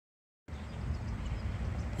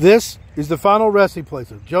This is the final resting place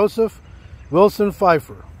of Joseph Wilson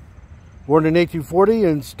Fifer, born in 1840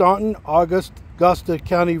 in Staunton, Augusta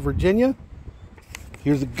County, Virginia. He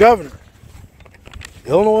was the governor,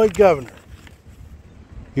 Illinois governor.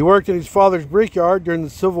 He worked in his father's brickyard during the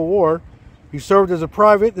Civil War. He served as a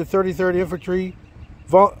private in the 33rd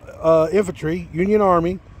Infantry Union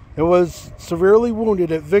Army and was severely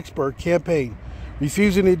wounded at Vicksburg campaign.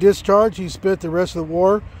 Refusing to discharge, he spent the rest of the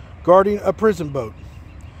war guarding a prison boat.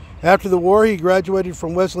 After the war, he graduated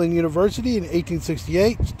from Wesleyan University in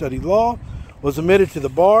 1868, studied law, was admitted to the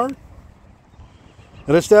bar,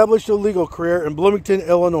 and established a legal career in Bloomington,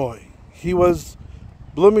 Illinois. He was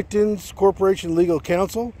Bloomington's Corporation Legal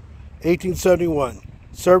Counsel, 1871.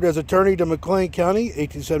 Served as attorney to McLean County,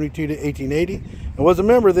 1872 to 1880, and was a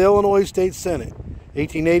member of the Illinois State Senate,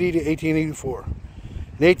 1880 to 1884.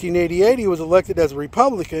 In 1888, he was elected as a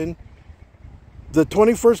Republican, the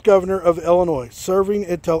 21st governor of Illinois, serving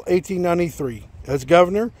until 1893. As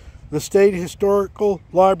governor, the State Historical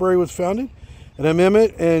Library was founded. An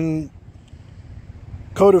amendment and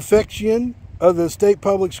codification of the state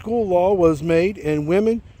public school law was made, and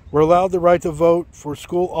women were allowed the right to vote for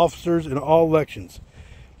school officers in all elections.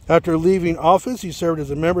 After leaving office, he served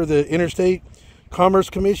as a member of the Interstate Commerce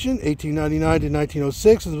Commission, 1899 to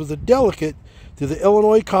 1906, and was a delegate to the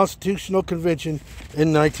Illinois Constitutional Convention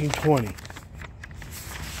in 1920.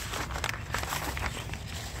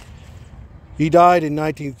 He died in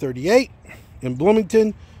 1938 in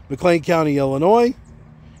Bloomington, McLean County, Illinois,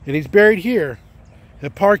 and he's buried here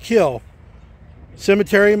at Park Hill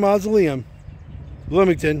Cemetery and Mausoleum,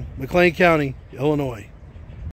 Bloomington, McLean County, Illinois.